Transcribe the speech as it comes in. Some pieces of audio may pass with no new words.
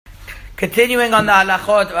Continuing on the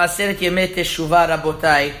halachot of Aseret Yemei Teshuvah,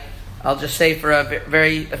 Rabotai, I'll just say for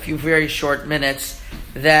a few very short minutes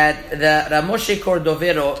that the Rav Moshe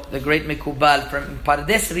Cordovero, the great Mekubal from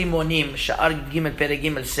Pardes Rimonim, Sha'ar Gimel Perek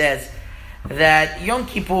Gimel, says that Yom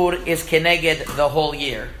Kippur is keneged the whole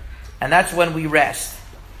year, and that's when we rest.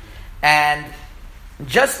 And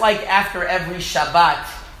just like after every Shabbat,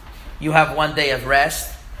 you have one day of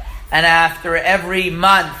rest, and after every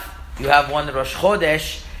month, you have one Rosh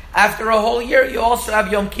Chodesh. After a whole year, you also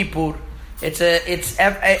have Yom Kippur. It's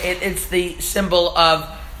the symbol of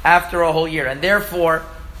after a whole year, and therefore,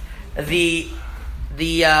 the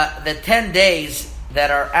 10 days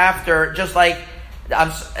that are after, just like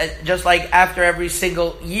after every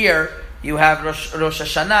single year, you have Rosh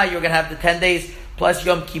Hashanah. You're going to have the 10 days plus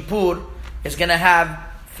Yom Kippur is going to have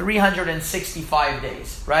 365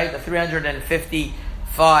 days, right? The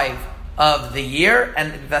 355 of the year,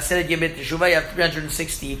 and Aseret Yemei Teshuvah, you have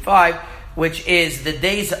 365, which is the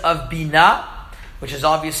days of Binah, which is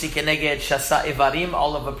obviously Keneged Shasa Ivarim,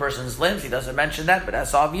 all of a person's limbs. He doesn't mention that, but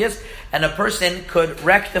that's obvious. And a person could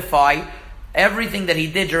rectify everything that he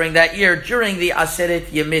did during that year during the Aseret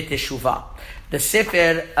Yemei Teshuvah. The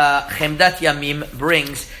Sefer Chemdat Yamim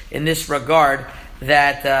brings in this regard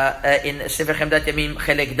that in Sefer Chemdat Yamim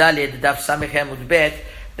Chelek Daled Daf Samech Amud Bet,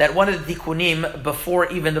 that one of the tikkunim before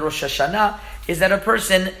even Rosh Hashanah is that a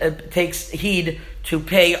person takes heed to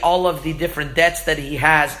pay all of the different debts that he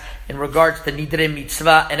has in regards to Nidre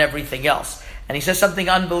Mitzvah and everything else. And he says something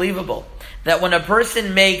unbelievable, that when a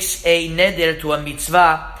person makes a neder to a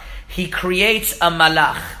mitzvah, he creates a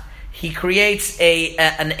malach, he creates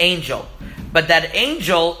an angel. But that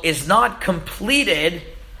angel is not completed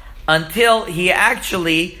until he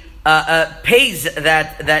actually pays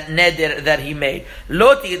that neder that he made.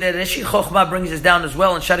 Loti, the Reshi Chochmah brings this down as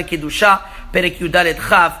well in Shari Kiddusha, Perek Yudalet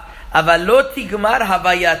Chaf. אבל לא תגמר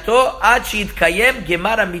הווייתו עד שיתקיים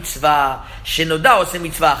גמר המצווה שנודע עושה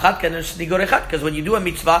מצווה אחת כנגור אחד, because when you do a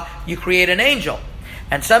mitzvah you create an angel,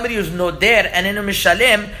 and somebody who's noder and in a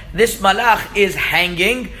mishalem, this malach is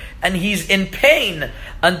hanging and he's in pain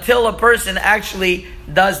until a person actually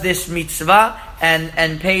does this mitzvah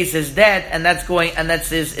and pays his debt, and that's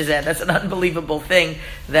his end. That's an unbelievable thing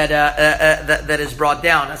that is brought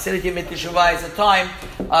down. Aseret Yemei Teshuvah is a time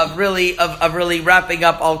of really wrapping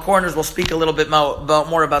up all corners. We'll speak a little bit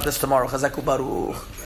more about this tomorrow. Chazak u'baruch.